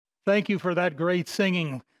Thank you for that great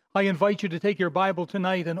singing. I invite you to take your Bible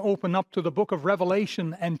tonight and open up to the book of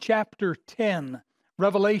Revelation and chapter 10.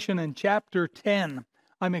 Revelation and chapter 10.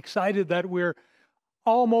 I'm excited that we're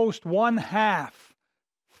almost one half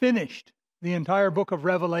finished the entire book of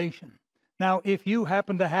Revelation. Now, if you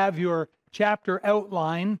happen to have your chapter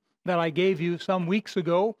outline that I gave you some weeks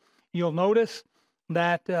ago, you'll notice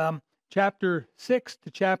that chapter 6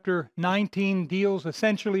 to chapter 19 deals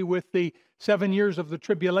essentially with the 7 years of the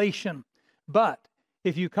tribulation. But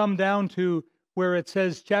if you come down to where it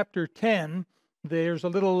says chapter 10, there's a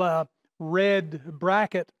little red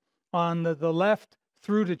bracket on the left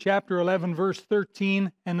through to chapter 11, verse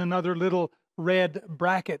 13, and another little red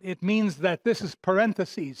bracket. It means that this is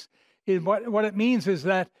parentheses. What it means is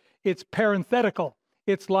that it's parenthetical.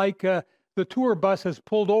 It's like the tour bus has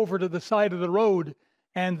pulled over to the side of the road,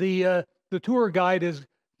 and the tour guide has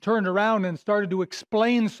turned around and started to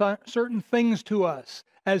explain certain things to us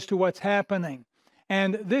as to what's happening.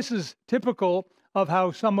 And this is typical of how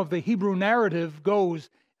some of the Hebrew narrative goes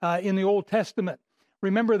in the Old Testament.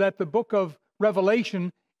 Remember that the book of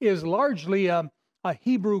Revelation is largely a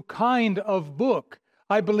Hebrew kind of book.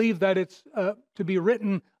 I believe that it's to be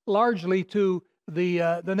written largely to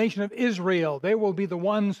the nation of Israel. They will be the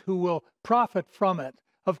ones who will profit from it.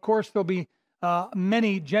 Of course, there'll be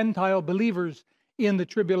many Gentile believers in the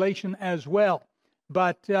tribulation as well.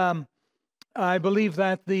 But I believe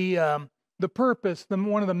that the purpose,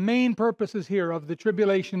 one of the main purposes here of the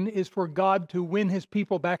tribulation is for God to win his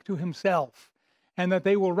people back to himself, and that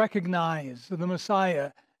they will recognize the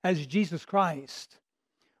Messiah as Jesus Christ.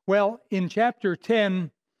 Well, in chapter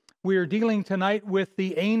 10, we are dealing tonight with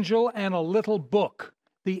the angel and a little book.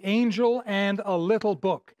 The angel and a little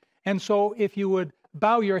book. And so if you would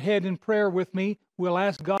bow your head in prayer with me, we'll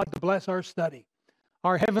ask God to bless our study.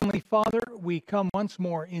 Our Heavenly Father, we come once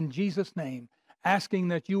more in Jesus' name, asking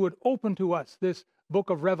that you would open to us this book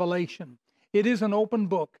of Revelation. It is an open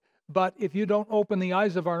book, but if you don't open the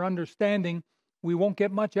eyes of our understanding, we won't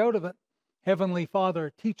get much out of it. Heavenly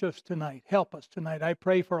Father, teach us tonight. Help us tonight. I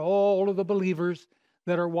pray for all of the believers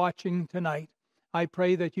that are watching tonight. I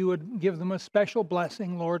pray that you would give them a special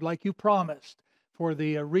blessing, Lord, like you promised, for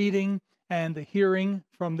the reading and the hearing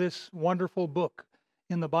from this wonderful book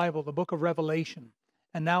in the Bible, the book of Revelation.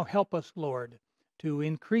 And now help us, Lord, to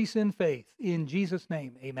increase in faith. In Jesus'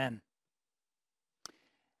 name, amen.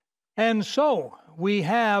 And so we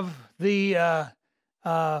have the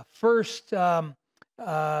first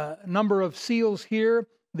number of seals here.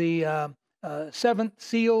 The seventh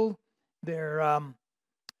seal, they're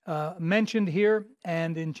mentioned here.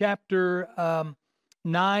 And in chapter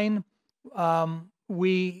 9,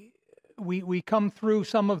 we come through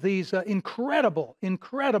some of these incredible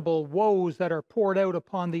woes that are poured out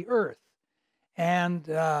upon the earth. And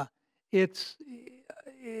it's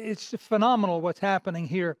phenomenal what's happening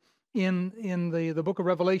here in the book of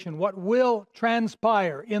Revelation. What will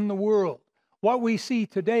transpire in the world, what we see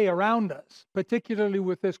today around us, particularly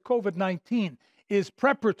with this COVID-19, is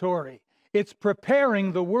preparatory. It's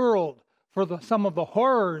preparing the world for some of the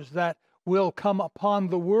horrors that will come upon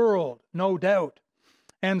the world, no doubt.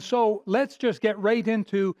 And so let's just get right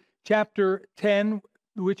into chapter 10,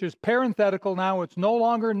 which is parenthetical now. It's no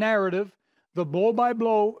longer narrative. The blow by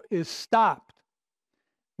blow is stopped.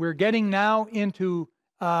 We're getting now into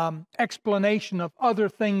explanation of other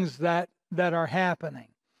things that are happening.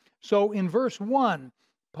 So in verse 1,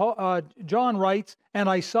 John writes, "And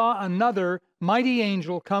I saw another mighty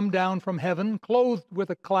angel come down from heaven, clothed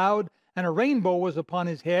with a cloud, and a rainbow was upon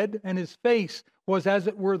his head, and his face was as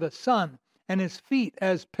it were the sun, and his feet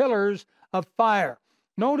as pillars of fire."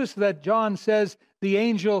 Notice that John says the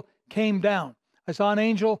angel came down. I saw an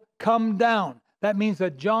angel come down. That means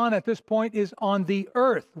that John at this point is on the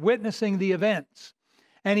earth witnessing the events.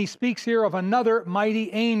 And he speaks here of another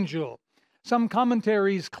mighty angel. Some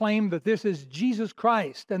commentaries claim that this is Jesus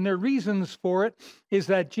Christ, and their reasons for it is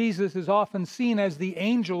that Jesus is often seen as the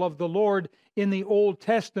angel of the Lord in the Old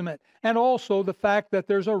Testament, and also the fact that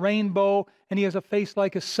there's a rainbow and he has a face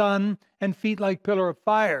like a sun and feet like pillar of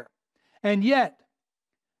fire. And yet,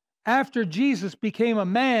 after Jesus became a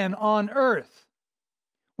man on earth,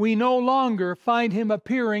 we no longer find him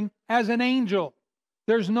appearing as an angel.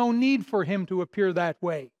 There's no need for him to appear that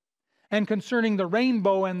way. And concerning the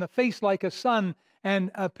rainbow and the face like a sun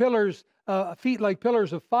and feet like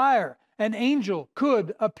pillars of fire, an angel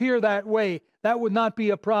could appear that way. That would not be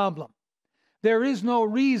a problem. There is no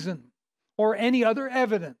reason or any other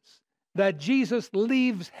evidence that Jesus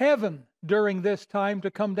leaves heaven during this time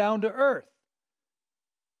to come down to earth.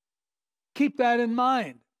 Keep that in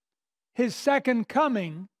mind. His second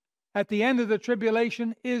coming at the end of the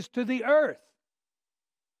tribulation is to the earth.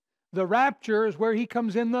 The rapture is where he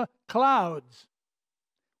comes in the clouds.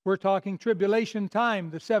 We're talking tribulation time,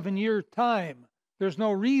 the 7-year time. There's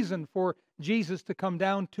no reason for Jesus to come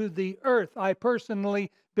down to the earth. I personally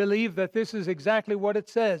believe that this is exactly what it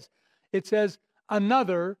says. It says,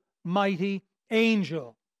 another mighty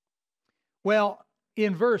angel. Well,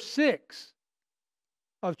 in verse 6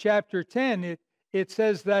 of chapter 10, it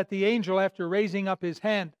says that the angel, after raising up his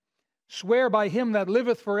hand, swear by him that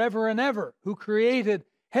liveth forever and ever, who created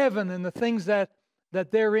heaven and the things that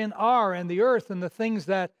therein are, and the earth and the things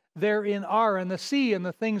that therein are, and the sea and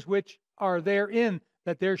the things which are therein,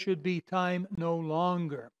 that there should be time no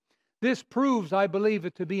longer. This proves, I believe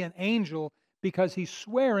it to be an angel, because he's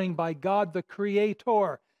swearing by God the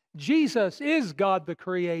Creator. Jesus is God the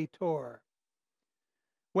Creator.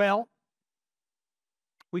 Well,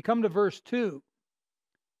 we come to verse 2,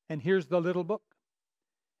 and here's the little book.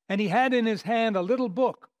 And he had in his hand a little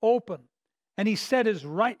book open, and he set his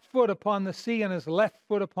right foot upon the sea and his left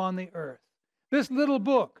foot upon the earth. This little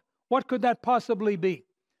book, what could that possibly be?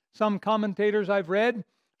 Some commentators I've read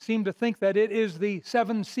seem to think that it is the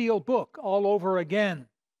 7-seal book all over again.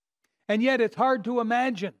 And yet it's hard to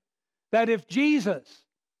imagine that if Jesus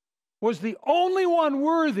was the only one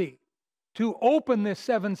worthy to open this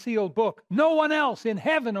 7-seal book, no one else in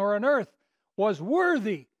heaven or on earth was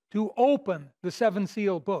worthy to open the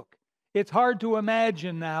 7-seal book. It's hard to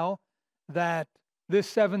imagine now that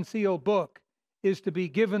this 7-seal book is to be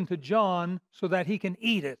given to John so that he can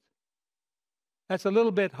eat it. That's a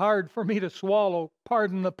little bit hard for me to swallow,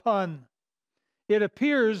 pardon the pun. It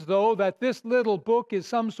appears, though, that this little book is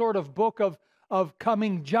some sort of book of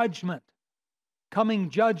coming judgment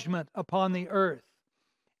upon the earth.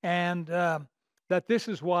 And that this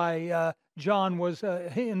is why John was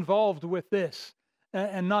involved with this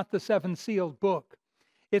and not the 7-sealed book.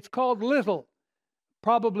 It's called little,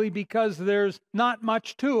 probably because there's not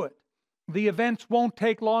much to it. The events won't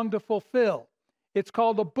take long to fulfill. It's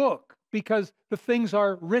called a book because the things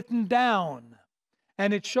are written down,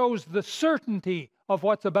 and it shows the certainty of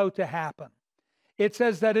what's about to happen. It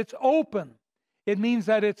says that it's open. It means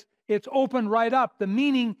that it's open right up. The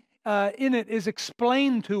meaning in it is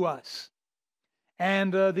explained to us.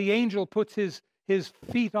 And the angel puts his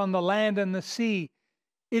feet on the land and the sea.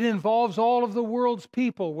 It involves all of the world's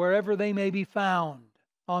people, wherever they may be found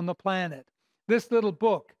on the planet. This little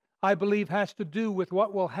book, I believe, has to do with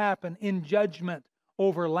what will happen in judgment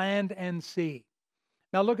over land and sea.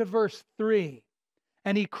 Now look at verse 3.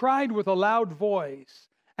 And he cried with a loud voice,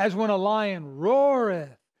 as when a lion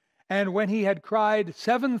roareth. And when he had cried,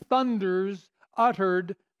 7 thunders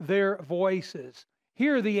uttered their voices.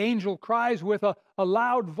 Here the angel cries with a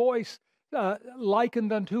loud voice,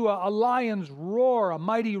 likened unto a lion's roar, a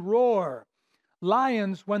mighty roar.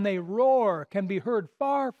 Lions, when they roar, can be heard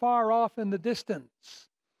far, far off in the distance.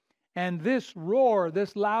 And this roar,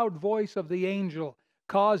 this loud voice of the angel,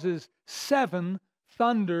 causes 7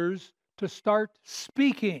 thunders to start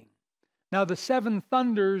speaking. Now, the 7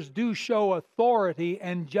 thunders do show authority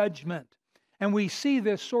and judgment. And we see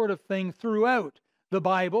this sort of thing throughout the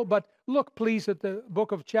Bible. But look, please, at the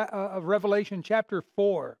book of Revelation chapter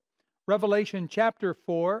 4. Revelation chapter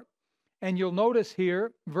 4. And you'll notice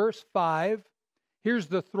here, verse 5. Here's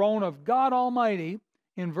the throne of God Almighty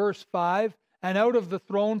in verse 5. And out of the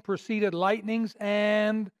throne proceeded lightnings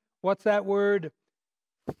and, what's that word?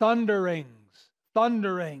 Thunderings.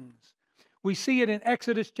 Thunderings. We see it in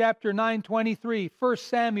Exodus chapter 9:23, 1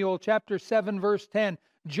 Samuel chapter 7, verse 10,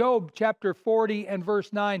 Job chapter 40 and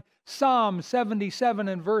verse 9, Psalm 77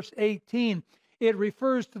 and verse 18. It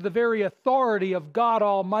refers to the very authority of God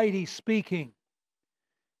Almighty speaking.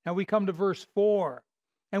 Now we come to verse 4.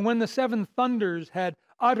 And when the 7 thunders had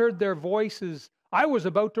uttered their voices, I was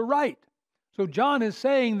about to write. So John is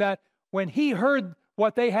saying that when he heard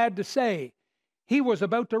what they had to say, he was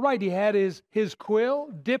about to write. He had his quill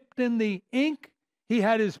dipped in the ink. He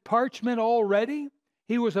had his parchment all ready.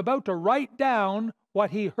 He was about to write down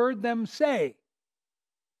what he heard them say.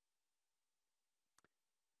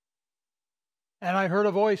 And I heard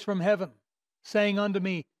a voice from heaven saying unto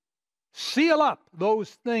me, seal up those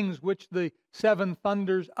things which the 7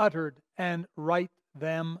 thunders uttered, and write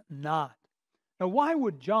them not. Now, why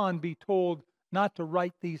would John be told not to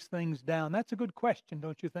write these things down? That's a good question,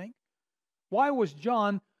 don't you think? Why was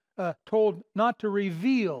John told not to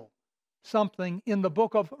reveal something in the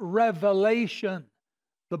book of Revelation?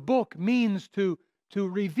 The book means to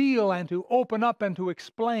reveal and to open up and to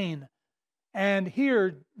explain. And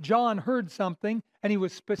here John heard something, and he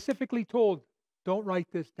was specifically told, don't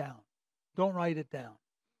write this down. Don't write it down.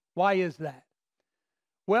 Why is that?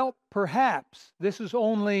 Well, perhaps, this is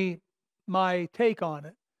only my take on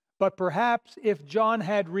it, But perhaps if John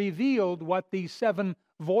had revealed what these 7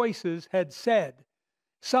 voices had said,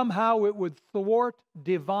 somehow it would thwart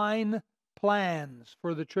divine plans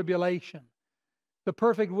for the tribulation. The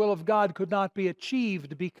perfect will of God could not be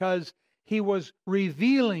achieved because he was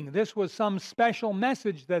revealing. This was some special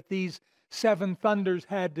message that these 7 thunders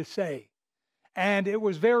had to say. And it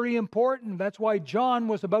was very important. That's why John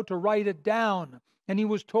was about to write it down, and he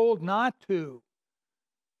was told not to.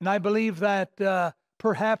 And I believe that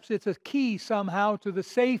perhaps it's a key somehow to the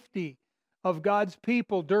safety of God's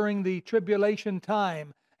people during the tribulation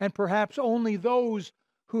time, and perhaps only those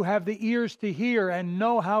who have the ears to hear and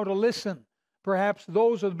know how to listen, perhaps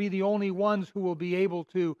those will be the only ones who will be able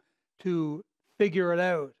to figure it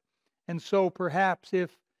out. And so perhaps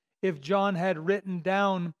if John had written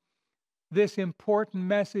down this important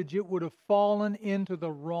message, it would have fallen into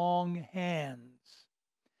the wrong hands.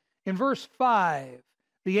 In verse 5,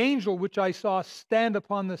 the angel which I saw stand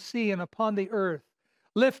upon the sea and upon the earth,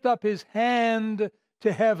 lift up his hand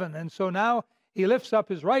to heaven. And so now he lifts up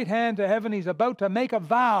his right hand to heaven. He's about to make a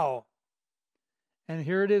vow. And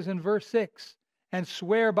here it is in verse 6, and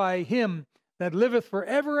swear by him that liveth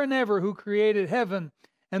forever and ever, who created heaven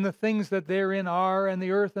and the things that therein are, and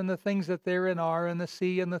the earth and the things that therein are, and the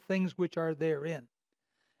sea and the things which are therein,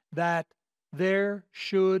 that there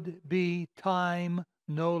should be time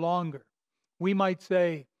no longer. We might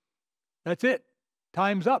say, that's it.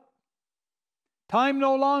 Time's up. Time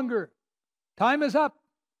no longer. Time is up.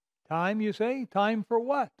 Time, you say? Time for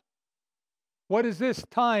what? What is this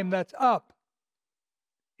time that's up?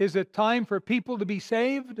 Is it time for people to be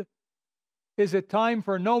saved? Is it time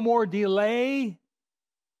for no more delay?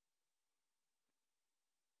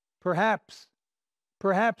 Perhaps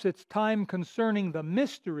it's time concerning the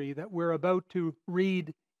mystery that we're about to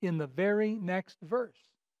read in the very next verse.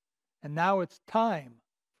 And now it's time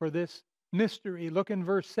for this mystery. Look in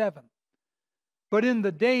verse 7. But in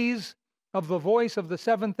the days of the voice of the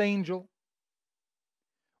 7th angel,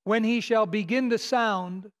 when he shall begin to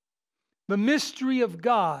sound, the mystery of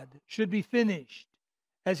God should be finished,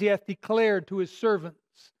 as he hath declared to his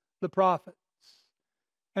servants, the prophets.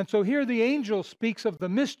 And so here the angel speaks of the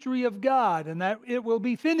mystery of God, and that it will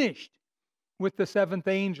be finished with the 7th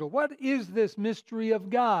angel. What is this mystery of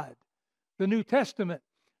God? The New Testament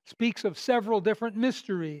speaks of several different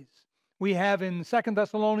mysteries. We have in 2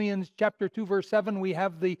 Thessalonians chapter 2, verse 7, we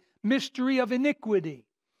have the mystery of iniquity.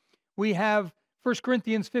 We have 1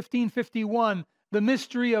 Corinthians 15:51, the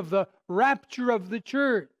mystery of the rapture of the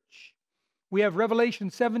church. We have Revelation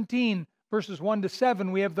 17, verses 1 to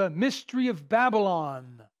 7. We have the mystery of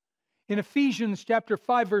Babylon. In Ephesians chapter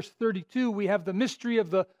 5, verse 32, we have the mystery of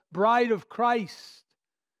the bride of Christ.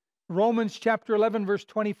 Romans chapter 11, verse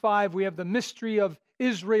 25, we have the mystery of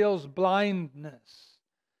Israel's blindness.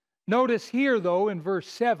 Notice here, though, in verse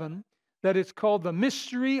 7, that it's called the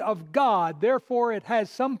mystery of God. Therefore, it has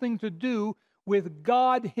something to do with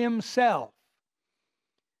God himself.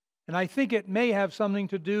 And I think it may have something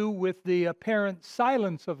to do with the apparent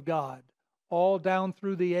silence of God all down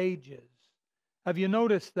through the ages. Have you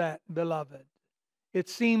noticed that, beloved? It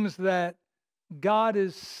seems that God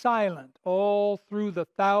is silent all through the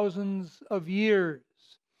thousands of years.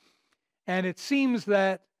 And it seems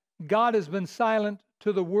that God has been silent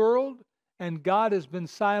to the world, and God has been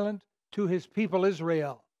silent to his people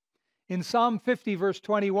Israel. In Psalm 50, verse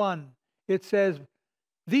 21, it says,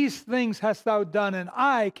 "These things hast thou done, and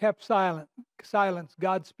I kept silence,"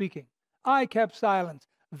 God speaking. "I kept silence.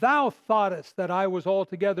 Thou thoughtest that I was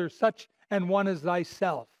altogether such an one as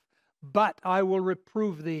thyself. But I will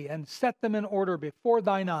reprove thee, and set them in order before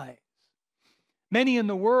thine eyes." Many in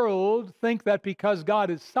the world think that because God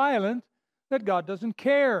is silent, that God doesn't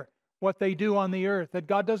care what they do on the earth, that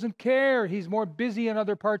God doesn't care. He's more busy in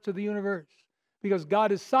other parts of the universe. Because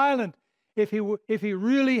God is silent. If he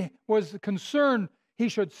really was concerned, he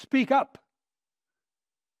should speak up.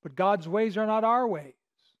 But God's ways are not our ways.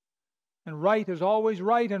 And right is always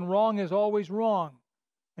right, and wrong is always wrong.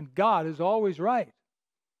 And God is always right.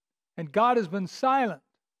 And God has been silent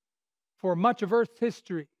for much of Earth's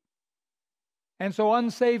history. And so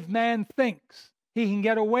unsaved man thinks he can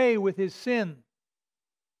get away with his sin.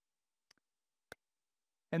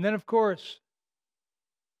 And then, of course,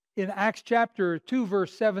 in Acts chapter 2,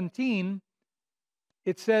 verse 17,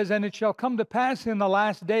 it says, "And it shall come to pass in the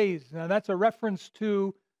last days." Now that's a reference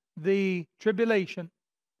to the tribulation.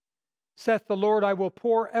 "Saith the Lord, I will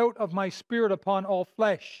pour out of my spirit upon all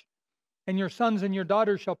flesh. And your sons and your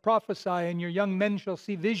daughters shall prophesy, and your young men shall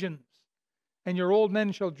see visions, and your old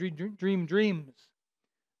men shall dream dreams."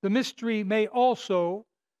 The mystery may also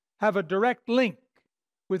have a direct link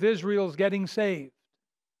with Israel's getting saved.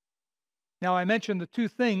 Now, I mentioned the two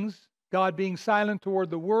things, God being silent toward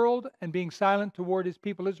the world and being silent toward his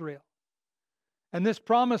people Israel. And this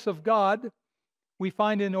promise of God, we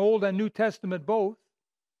find in Old and New Testament both.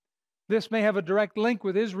 This may have a direct link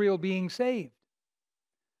with Israel being saved.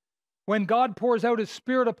 When God pours out his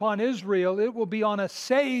Spirit upon Israel, it will be on a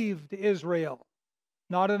saved Israel,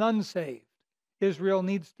 not an unsaved. Israel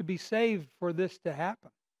needs to be saved for this to happen.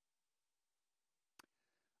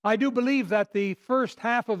 I do believe that the first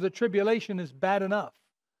half of the tribulation is bad enough,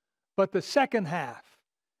 but the second half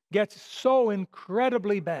gets so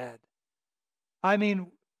incredibly bad. I mean,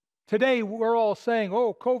 today we're all saying,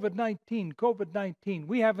 oh, COVID-19, COVID-19.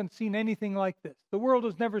 We haven't seen anything like this. The world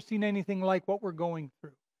has never seen anything like what we're going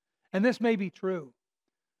through. And this may be true,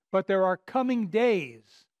 but there are coming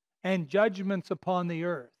days and judgments upon the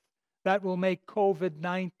earth that will make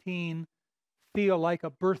COVID-19 feel like a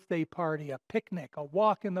birthday party, a picnic, a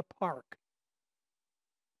walk in the park.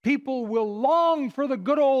 People will long for the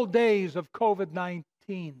good old days of COVID-19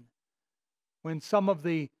 when some of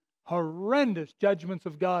the horrendous judgments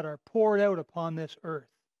of God are poured out upon this earth.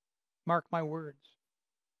 Mark my words.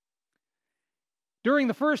 During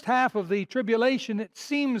the first half of the tribulation, it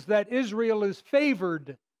seems that Israel is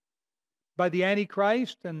favored by the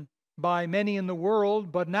Antichrist and by many in the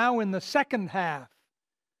world, but now in the second half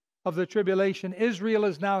of the tribulation, Israel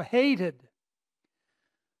is now hated.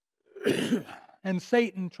 And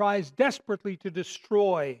Satan tries desperately to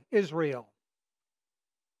destroy Israel.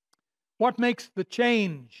 What makes the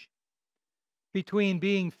change between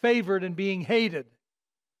being favored and being hated?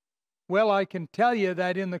 Well, I can tell you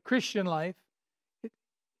that in the Christian life,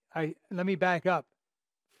 let me back up.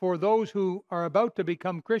 For those who are about to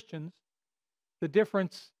become Christians, the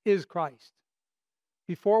difference is Christ.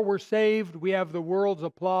 Before we're saved, we have the world's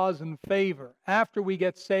applause and favor. After we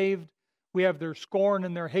get saved, we have their scorn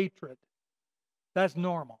and their hatred. That's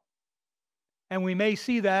normal. And we may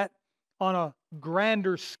see that on a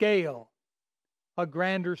grander scale. A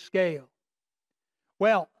grander scale.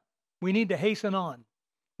 Well, we need to hasten on.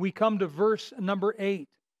 We come to verse number 8.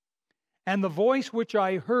 And the voice which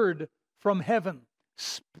I heard from heaven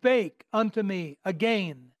spake unto me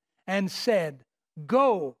again, and said,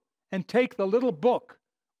 Go and take the little book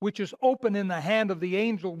which is open in the hand of the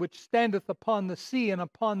angel which standeth upon the sea and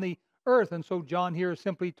upon the earth. And so John here is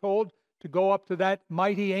simply told to go up to that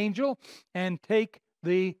mighty angel and take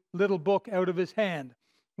the little book out of his hand,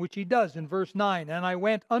 which he does in verse 9. And I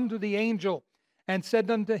went unto the angel and said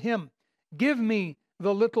unto him, Give me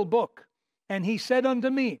the little book. And he said unto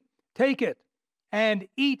me, Take it and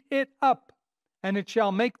eat it up, and it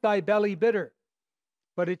shall make thy belly bitter,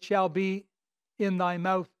 but it shall be in thy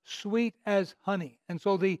mouth sweet as honey. And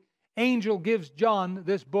so the angel gives John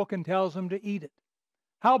this book and tells him to eat it.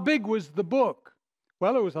 How big was the book?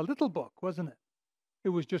 Well, it was a little book, wasn't it? It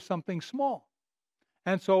was just something small.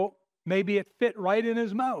 And so maybe it fit right in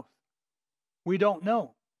his mouth. We don't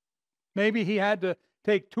know. Maybe he had to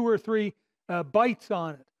take 2 or 3 bites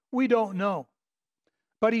on it. We don't know.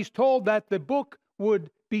 But he's told that the book would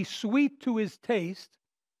be sweet to his taste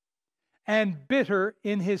and bitter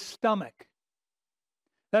in his stomach.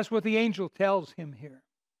 That's what the angel tells him here.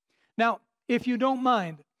 Now, if you don't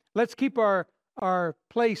mind, let's keep our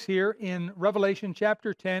place here in Revelation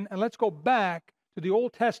chapter 10, and let's go back to the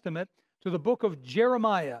Old Testament, to the book of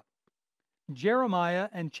Jeremiah. Jeremiah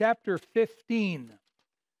and chapter 15.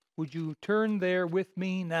 Would you turn there with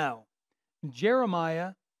me now?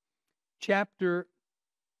 Jeremiah chapter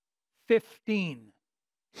 15.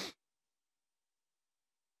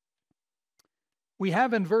 We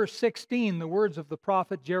have in verse 16 the words of the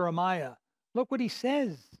prophet Jeremiah. Look what he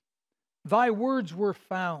says. Thy words were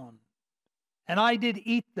found, and I did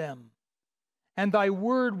eat them, and thy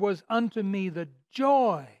word was unto me the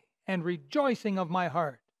joy and rejoicing of my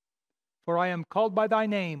heart. For I am called by thy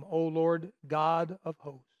name, O Lord God of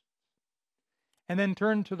hosts. And then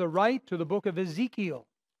turn to the right to the book of Ezekiel,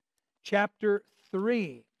 chapter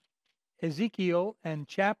 3. Ezekiel and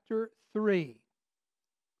chapter 3.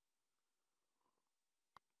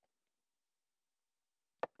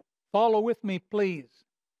 Follow with me, please,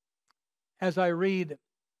 as I read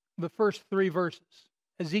the first 3 verses.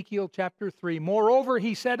 Ezekiel chapter 3. Moreover,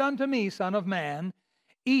 he said unto me, Son of man,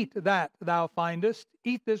 eat that thou findest,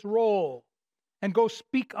 eat this roll, and go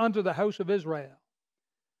speak unto the house of Israel.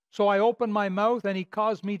 So I opened my mouth, and he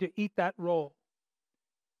caused me to eat that roll.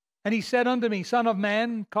 And he said unto me, Son of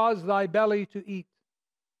man, cause thy belly to eat,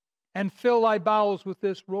 and fill thy bowels with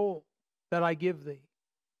this roll that I give thee.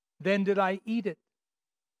 Then did I eat it,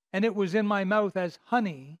 and it was in my mouth as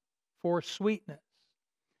honey for sweetness.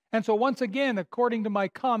 And so once again, according to my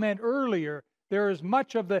comment earlier, there is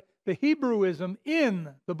much of the the Hebrewism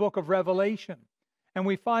in the book of Revelation. And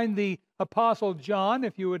we find the Apostle John,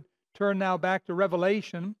 if you would turn now back to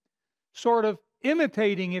Revelation, sort of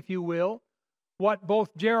imitating, if you will, what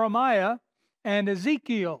both Jeremiah and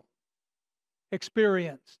Ezekiel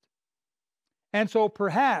experienced. And so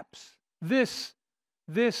perhaps this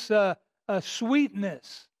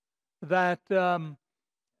sweetness that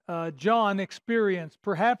John experienced,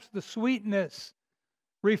 perhaps the sweetness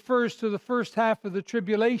refers to the first half of the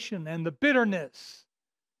tribulation, and the bitterness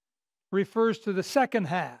refers to the second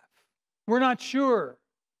half. We're not sure.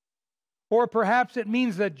 Or perhaps it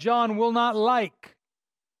means that John will not like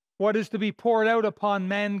what is to be poured out upon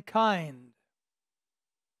mankind.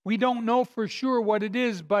 We don't know for sure what it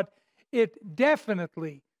is, but it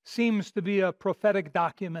definitely seems to be a prophetic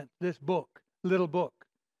document, this book, little book,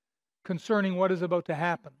 concerning what is about to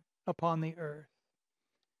happen upon the earth.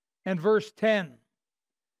 And verse 10,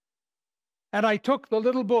 "And I took the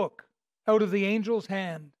little book out of the angel's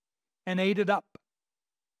hand and ate it up.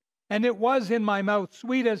 And it was in my mouth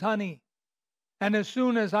sweet as honey. And as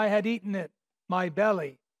soon as I had eaten it, my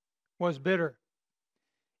belly was bitter."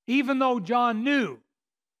 Even though John knew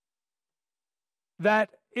that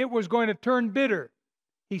it was going to turn bitter,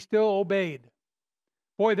 he still obeyed.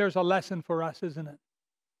 Boy, there's a lesson for us, isn't it?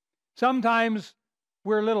 Sometimes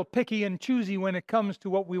we're a little picky and choosy when it comes to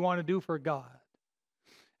what we want to do for God.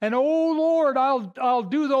 And, oh Lord, I'll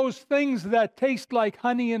do those things that taste like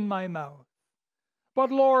honey in my mouth.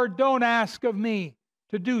 But Lord, don't ask of me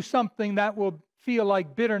to do something that will feel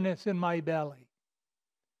like bitterness in my belly.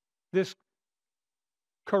 This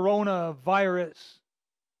coronavirus,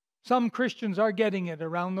 some Christians are getting it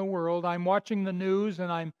around the world. I'm watching the news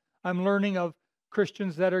and I'm learning of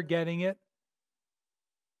Christians that are getting it.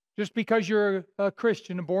 Just because you're a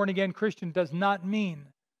Christian, a born-again Christian, does not mean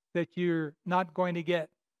that you're not going to get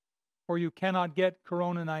or you cannot get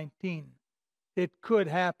Corona-19. It could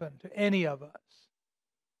happen to any of us.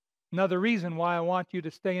 Another reason why I want you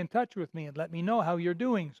to stay in touch with me and let me know how you're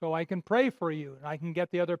doing so I can pray for you and I can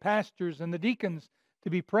get the other pastors and the deacons to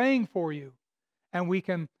be praying for you, and we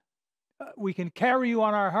can carry you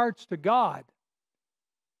on our hearts to God.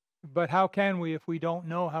 But how can we if we don't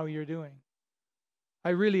know how you're doing? I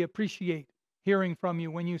really appreciate hearing from you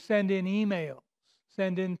when you send in emails,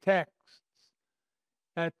 send in texts.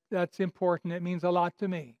 That's important. It means a lot to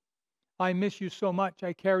me. I miss you so much.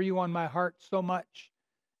 I carry you on my heart so much.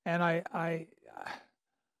 And I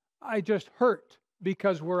just hurt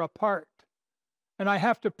because we're apart. And I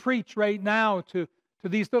have to preach right now to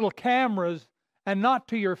these little cameras and not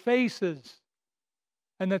to your faces.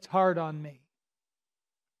 And that's hard on me.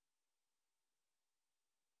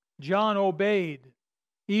 John obeyed,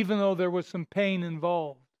 even though there was some pain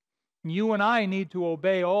involved. You and I need to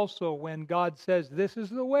obey also when God says, "This is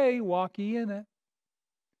the way, walk ye in it."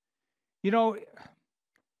 You know,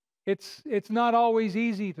 it's not always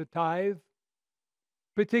easy to tithe,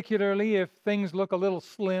 particularly if things look a little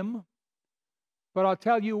slim. But I'll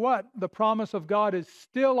tell you what, the promise of God is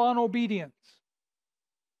still on obedience.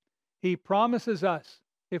 He promises us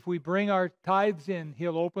if we bring our tithes in,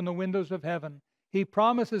 He'll open the windows of heaven. He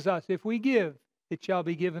promises us if we give, it shall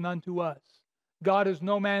be given unto us. God is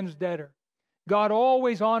no man's debtor. God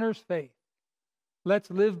always honors faith. Let's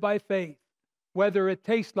live by faith, whether it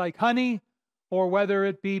tastes like honey or whether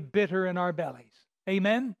it be bitter in our bellies.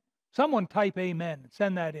 Amen? Someone type amen.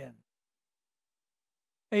 Send that in.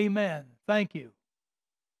 Amen. Thank you.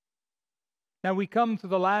 Now we come to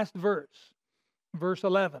the last verse, verse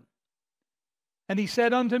 11. "And he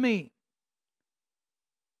said unto me,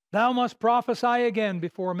 Thou must prophesy again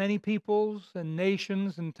before many peoples and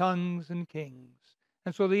nations and tongues and kings."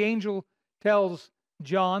 And so the angel tells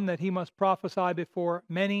John that he must prophesy before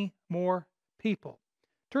many more people.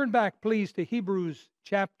 Turn back, please, to Hebrews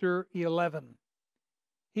chapter 11.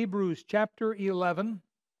 Hebrews chapter 11.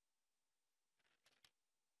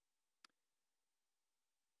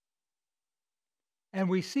 And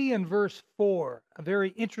we see in verse 4, a very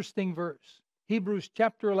interesting verse. Hebrews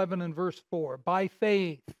chapter 11 and verse 4. "By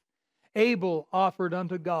faith Abel offered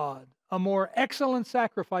unto God a more excellent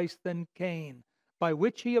sacrifice than Cain, by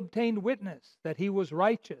which he obtained witness that he was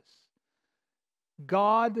righteous,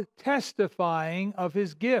 God testifying of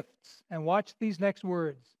his gifts." And watch these next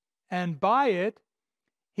words. "And by it,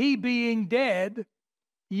 he being dead,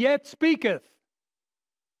 yet speaketh."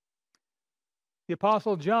 The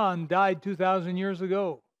Apostle John died 2,000 years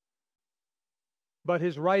ago, but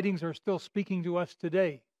his writings are still speaking to us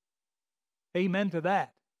today. Amen to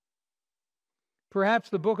that. Perhaps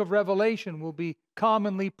the book of Revelation will be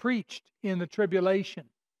commonly preached in the tribulation.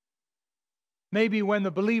 Maybe when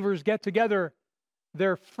the believers get together,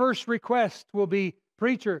 their first request will be,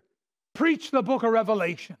 "Preacher, Preach the book of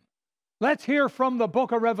Revelation. Let's hear from the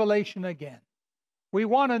book of Revelation again. We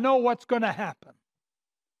want to know what's going to happen.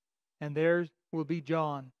 And there will be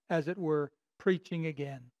John, as it were, preaching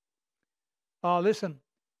again. Listen,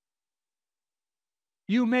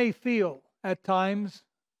 you may feel at times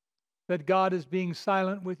that God is being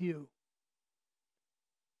silent with you.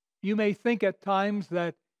 You may think at times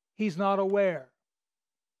that He's not aware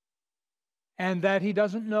and that He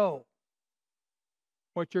doesn't know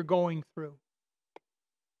what you're going through.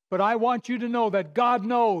 But I want you to know that God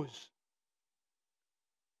knows.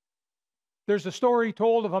 There's a story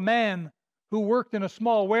told of a man who worked in a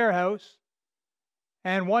small warehouse,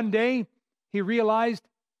 and one day he realized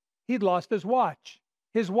he'd lost his watch.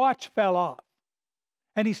 His watch fell off,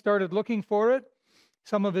 and he started looking for it.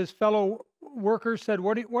 Some of his fellow workers said,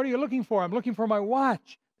 what are you looking for? I'm looking for my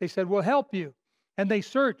watch. They said, we'll help you. And they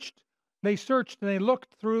searched, and they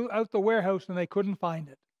looked throughout the warehouse, and they couldn't find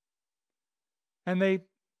it. And they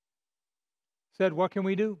said, what can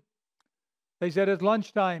we do? They said, it's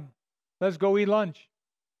lunchtime. Let's go eat lunch.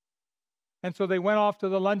 And so they went off to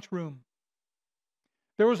the lunchroom.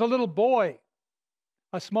 There was a little boy,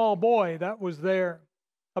 a small boy that was there.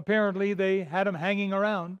 Apparently they had him hanging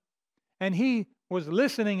around, and he was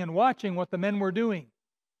listening and watching what the men were doing.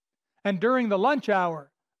 And during the lunch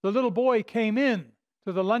hour, the little boy came in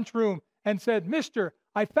to the lunchroom and said, Mister,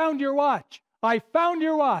 I found your watch. I found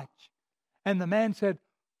your watch. And the man said,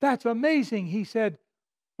 that's amazing. He said,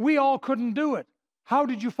 we all couldn't do it. How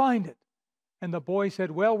did you find it? And the boy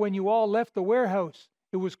said, well, when you all left the warehouse,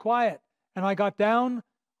 it was quiet. And I got down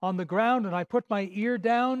on the ground and I put my ear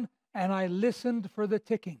down and I listened for the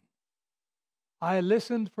ticking. I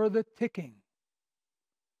listened for the ticking.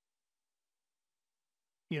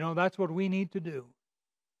 You know, that's what we need to do.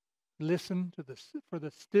 Listen for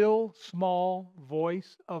the still small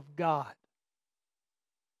voice of God.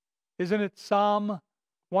 Isn't it Psalm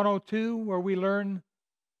 102 where we learn,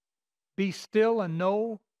 be still and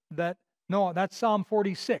know that, no, that's Psalm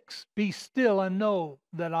 46. Be still and know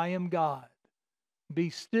that I am God. Be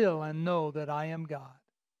still and know that I am God.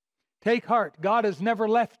 Take heart. God has never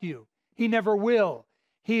left you. He never will.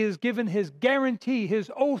 He has given His guarantee, His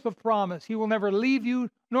oath of promise. He will never leave you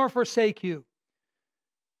nor forsake you.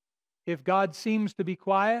 If God seems to be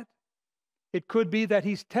quiet, it could be that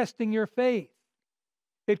He's testing your faith.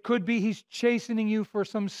 It could be He's chastening you for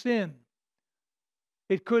some sin.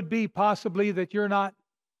 It could be possibly that you're not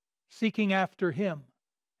seeking after Him,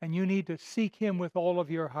 and you need to seek Him with all of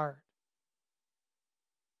your heart.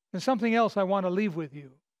 And something else I want to leave with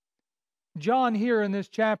you. John here in this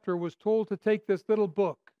chapter was told to take this little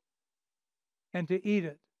book and to eat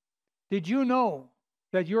it. Did you know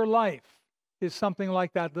that your life is something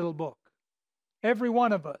like that little book? Every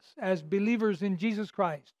one of us, as believers in Jesus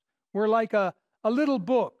Christ, we're like a little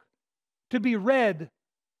book to be read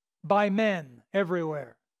by men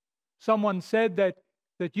everywhere. Someone said that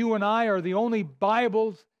you and I are the only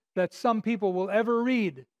Bibles that some people will ever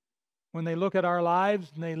read. When they look at our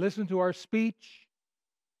lives and they listen to our speech,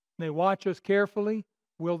 and they watch us carefully,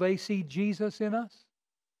 will they see Jesus in us?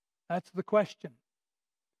 That's the question.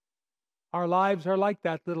 Our lives are like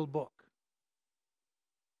that little book.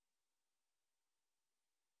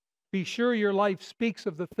 Be sure your life speaks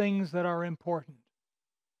of the things that are important.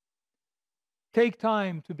 Take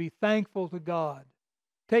time to be thankful to God.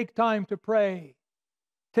 Take time to pray.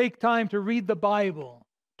 Take time to read the Bible,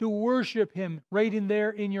 to worship Him right in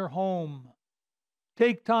there in your home.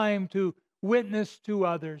 Take time to witness to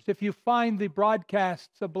others. If you find the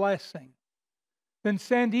broadcasts a blessing, then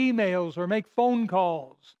send emails or make phone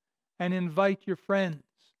calls and invite your friends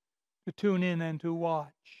to tune in and to watch.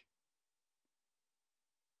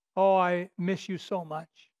 Oh, I miss you so much.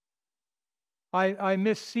 I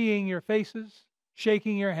miss seeing your faces,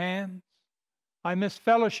 shaking your hands. I miss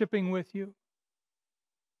fellowshipping with you.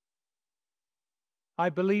 I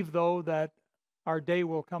believe, though, that our day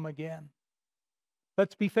will come again.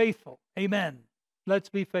 Let's be faithful. Amen. Let's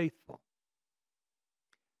be faithful.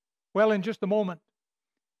 Well, in just a moment,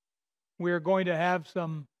 we're going to have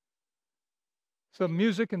some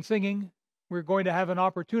music and singing. We're going to have an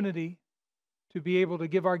opportunity to be able to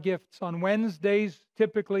give our gifts. On Wednesdays,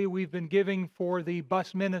 typically we've been giving for the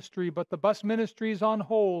bus ministry, but the bus ministry is on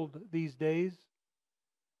hold these days.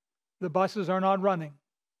 The buses are not running.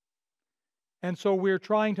 And so we're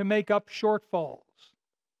trying to make up shortfalls.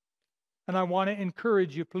 And I want to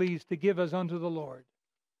encourage you, please, to give as unto the Lord.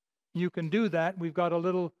 You can do that. We've got a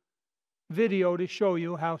little video to show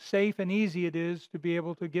you how safe and easy it is to be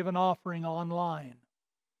able to give an offering online.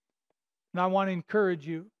 And I want to encourage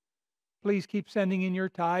you, please keep sending in your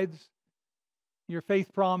tithes. your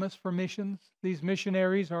faith promise for missions. These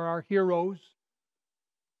missionaries are our heroes.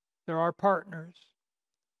 They're our partners.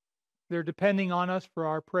 They're depending on us for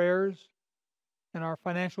our prayers and our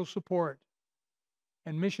financial support.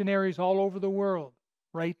 And missionaries all over the world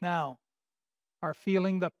right now are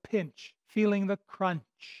feeling the pinch, feeling the crunch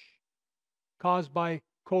caused by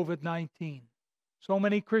COVID-19. So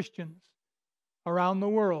many Christians around the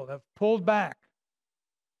world have pulled back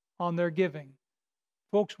on their giving.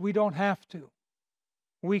 Folks, we don't have to.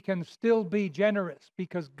 We can still be generous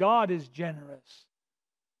because God is generous.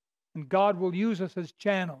 And God will use us as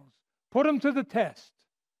channels. Put them to the test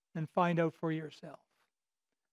and find out for yourself.